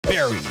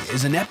Berry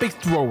is an epic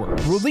thrower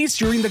released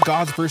during the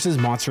Gods vs.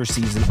 Monsters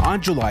season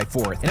on July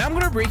 4th, and I'm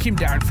gonna break him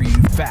down for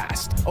you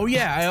fast. Oh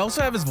yeah, I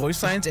also have his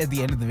voice lines at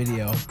the end of the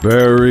video.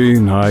 Very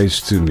nice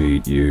to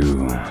meet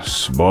you,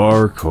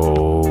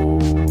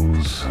 Sparkles.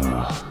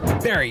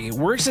 Berry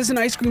works as an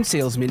ice cream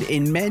salesman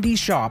in Mandy's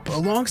shop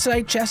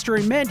alongside Chester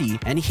and Mandy,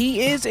 and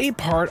he is a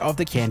part of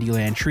the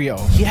Candyland Trio.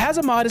 He has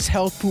a modest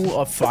health pool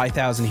of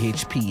 5,000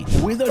 HP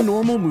with a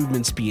normal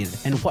movement speed,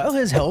 and while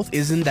his health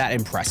isn't that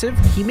impressive,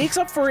 he makes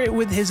up for it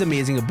with his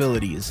amazing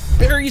abilities.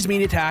 Berry's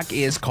main attack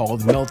is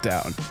called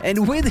Meltdown,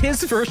 and with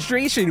his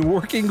frustration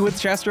working with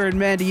Chester and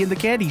Mandy in the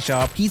candy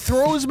shop, he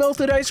throws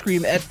melted ice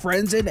cream at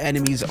friends and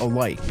enemies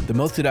alike. The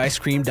melted ice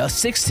cream does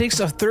 6 ticks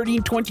of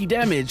 1320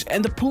 damage,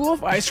 and the pool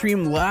of ice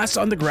cream lasts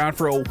on the ground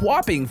for a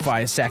whopping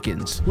 5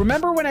 seconds.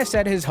 Remember when I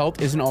said his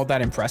health isn't all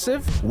that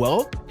impressive?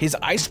 Well, his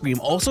ice cream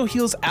also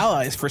heals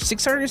allies for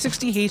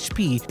 660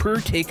 HP per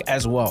tick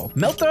as well.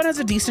 Meltdown has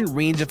a decent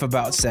range of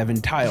about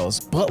 7 tiles,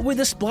 but with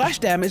a splash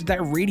damage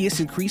that radius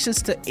increases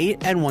to 8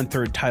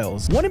 1/3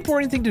 tiles. One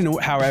important thing to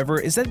note, however,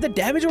 is that the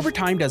damage over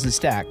time doesn't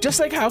stack, just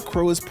like how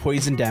Crow's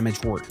poison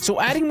damage works. So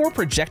adding more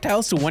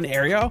projectiles to one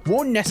area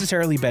won't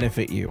necessarily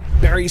benefit you.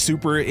 Berry's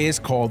super is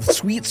called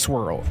Sweet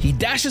Swirl. He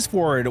dashes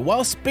forward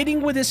while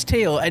spinning with his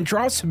tail and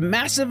drops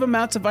massive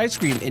amounts of ice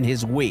cream in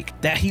his wake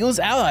that heals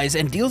allies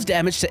and deals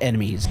damage to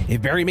enemies.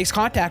 If Berry makes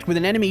contact with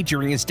an enemy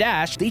during his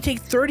dash, they take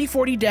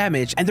 30-40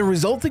 damage, and the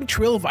resulting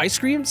trail of ice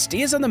cream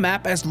stays on the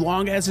map as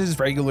long as his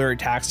regular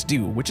attacks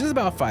do, which is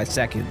about 5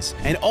 seconds.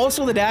 And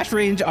also the dash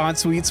range on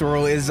Sweet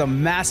Swirl is a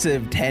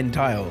massive 10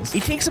 tiles.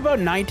 It takes about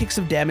 9 ticks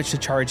of damage to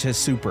charge his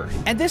super.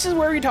 And this is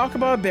where we talk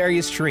about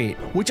Berry's trait,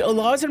 which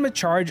allows him to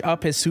charge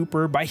up his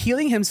super by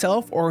healing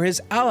himself or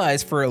his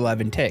allies for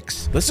 11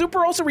 ticks. The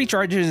super also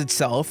recharges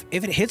itself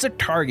if it hits a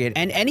target,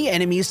 and any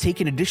enemies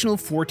take an additional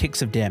 4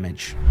 ticks of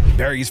damage.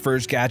 Berry's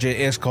first gadget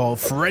is called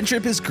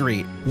Friendship is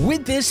Great.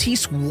 With this, he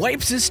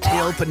swipes his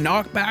tail to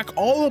knock back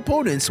all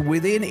opponents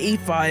within a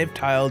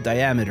 5-tile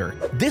diameter.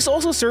 This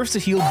also serves to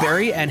heal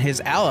Berry and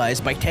his allies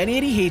by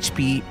 1080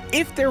 HP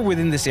if they're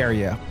within this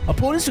area.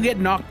 Opponents who get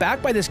knocked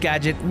back by this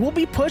gadget will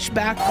be pushed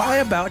back by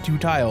about 2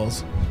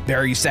 tiles.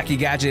 Berry's second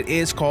gadget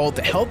is called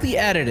Healthy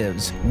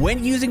Additives.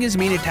 When using his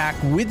main attack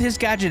with his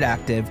gadget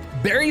active,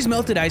 Berry's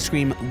melted ice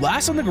cream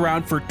lasts on the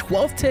ground for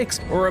 12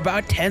 ticks or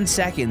about 10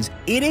 seconds,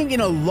 aiding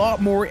in a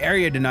lot more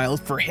area denial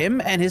for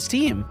him and his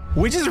team,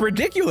 which is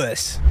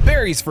ridiculous.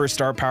 Berry's first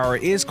star power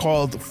is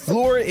called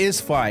Floor is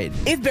Fine.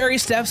 If Berry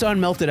steps on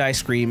melted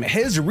ice cream,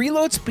 his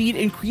reload speed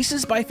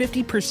increases by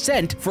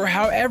 50% for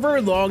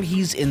however long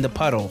he's in the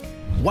puddle.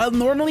 While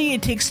normally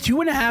it takes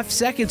 2.5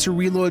 seconds to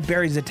reload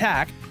Berry's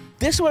attack,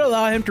 this would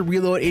allow him to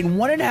reload in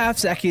 1.5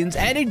 seconds,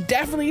 and it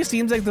definitely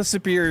seems like the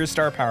superior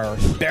star power.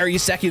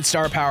 Berry's second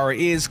star power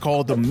is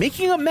called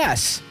Making a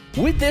Mess.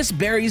 With this,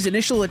 Berry's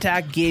initial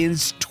attack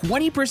gains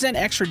 20%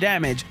 extra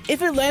damage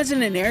if it lands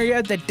in an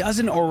area that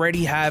doesn't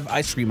already have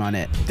ice cream on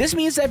it. This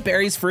means that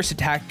Berry's first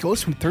attack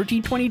goes from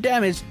 1320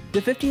 damage to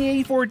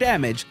 1584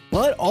 damage,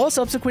 but all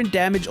subsequent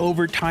damage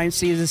over time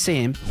stays the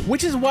same,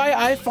 which is why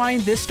I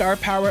find this star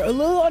power a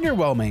little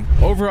underwhelming.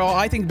 Overall,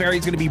 I think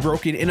Berry's going to be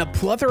broken in a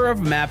plethora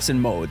of maps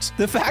and modes.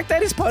 The fact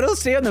that his puddles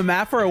stay on the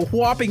map for a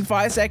whopping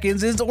 5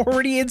 seconds is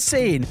already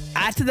insane.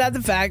 Add to that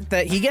the fact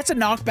that he gets a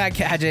knockback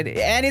gadget,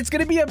 and it's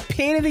going to be a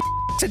pain in the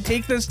to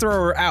take this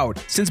thrower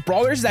out, since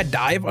brawlers that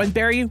dive on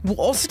Berry will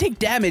also take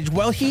damage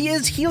while he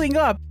is healing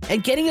up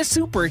and getting a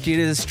super due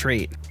to this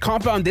trait.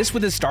 Compound this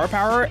with his star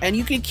power, and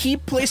you can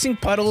keep placing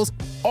puddles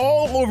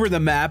all over the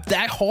map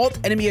that halt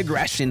enemy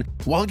aggression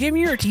while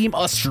giving your team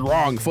a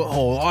strong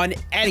foothold on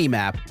any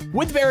map.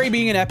 With Berry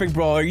being an epic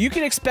brawler, you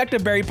can expect a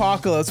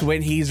Berrypocalypse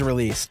when he's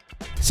released.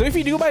 So if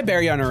you do buy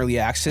Berry on early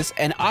access,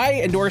 and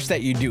I endorse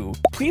that you do,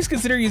 please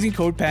consider using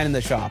code PAN in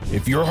the shop.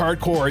 If you're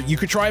hardcore, you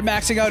could try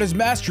maxing out his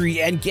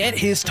mastery and get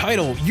his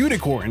title,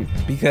 Unicorn,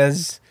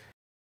 because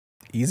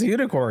he's a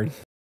unicorn.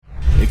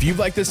 If you've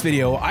liked this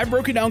video, I've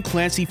broken down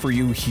Clancy for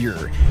you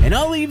here, and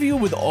I'll leave you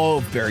with all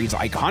of Berry's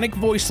iconic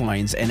voice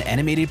lines and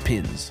animated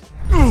pins.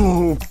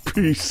 Oh,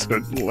 peace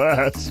at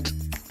last.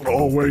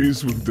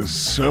 Always with the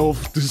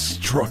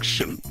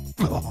self-destruction.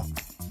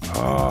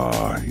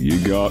 Ah, you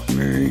got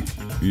me.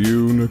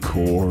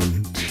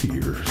 Unicorn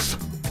tears.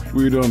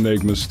 We don't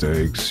make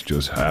mistakes,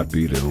 just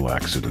happy little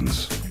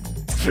accidents.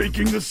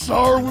 Taking the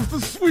sour with the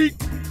sweet,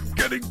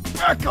 getting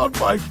back on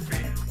my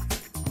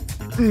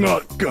feet.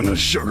 Not gonna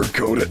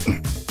sugarcoat it.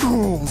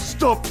 Oh,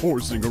 stop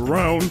horsing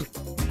around.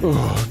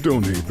 Oh,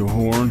 don't eat the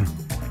horn.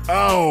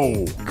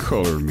 Ow!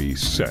 Color me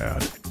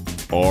sad.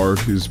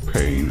 Art is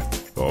pain.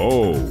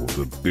 Oh,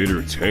 the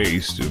bitter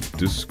taste of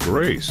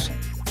disgrace.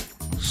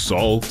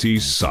 Salty,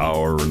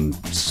 sour, and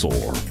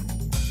sore.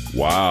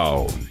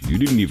 Wow, you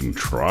didn't even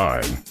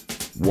try.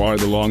 Why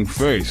the long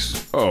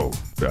face? Oh,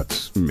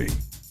 that's me.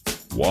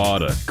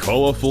 What a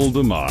colorful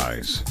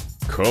demise.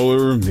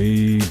 Color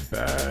me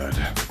bad.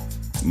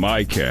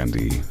 My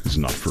candy is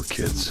not for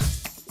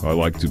kids. I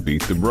like to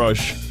beat the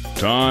brush.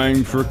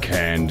 Time for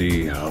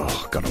candy.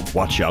 Oh, gotta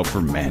watch out for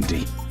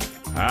Mandy.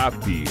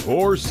 Happy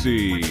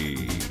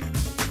horsey.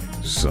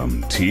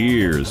 Some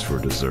tears for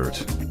dessert.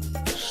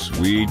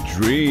 Sweet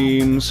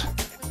dreams.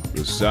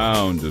 The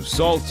sound of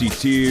salty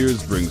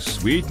tears brings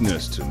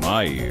sweetness to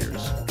my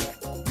ears.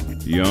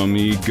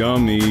 Yummy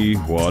gummy,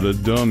 what a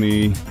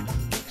dummy.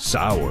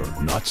 Sour,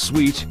 not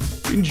sweet,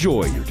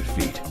 enjoy your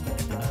defeat.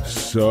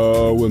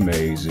 So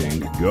amazing,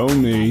 go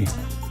me.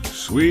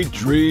 Sweet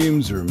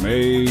dreams are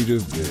made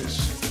of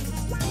this.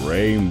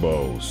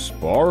 Rainbow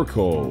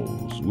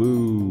sparkles,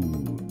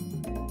 woo.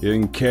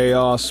 In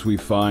chaos we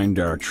find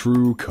our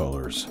true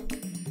colors.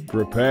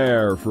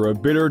 Prepare for a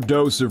bitter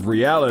dose of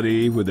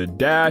reality with a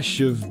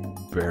dash of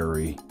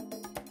berry.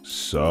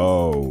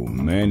 So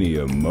many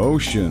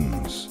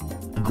emotions.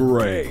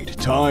 Great,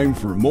 time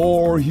for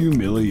more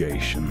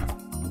humiliation.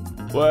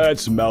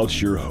 Let's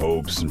melt your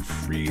hopes and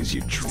freeze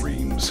your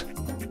dreams.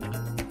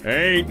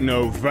 Ain't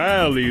no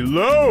valley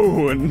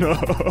low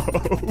enough.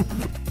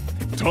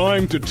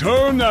 Time to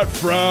turn that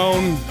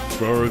frown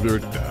further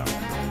down.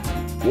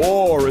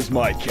 War is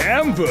my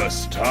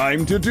canvas,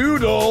 time to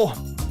doodle.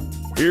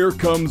 Here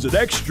comes an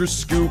extra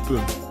scoop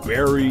of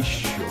berry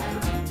sugar.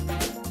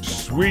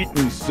 Sweet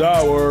and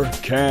sour,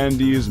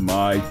 candy is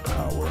my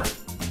power.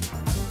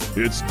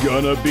 It's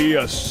gonna be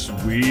a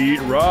sweet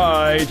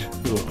ride.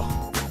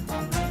 Ugh.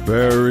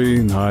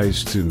 Very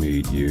nice to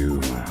meet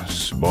you,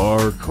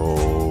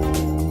 Sparkles.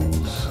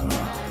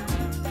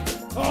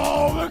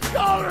 All the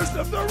colors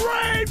of the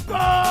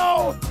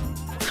rainbow!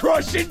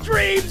 Crushing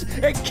dreams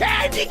and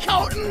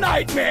candy-coating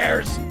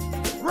nightmares!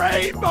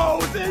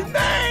 Rainbows and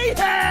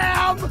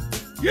mayhem!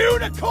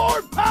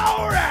 Unicorn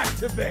power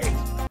activate!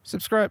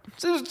 Subscribe.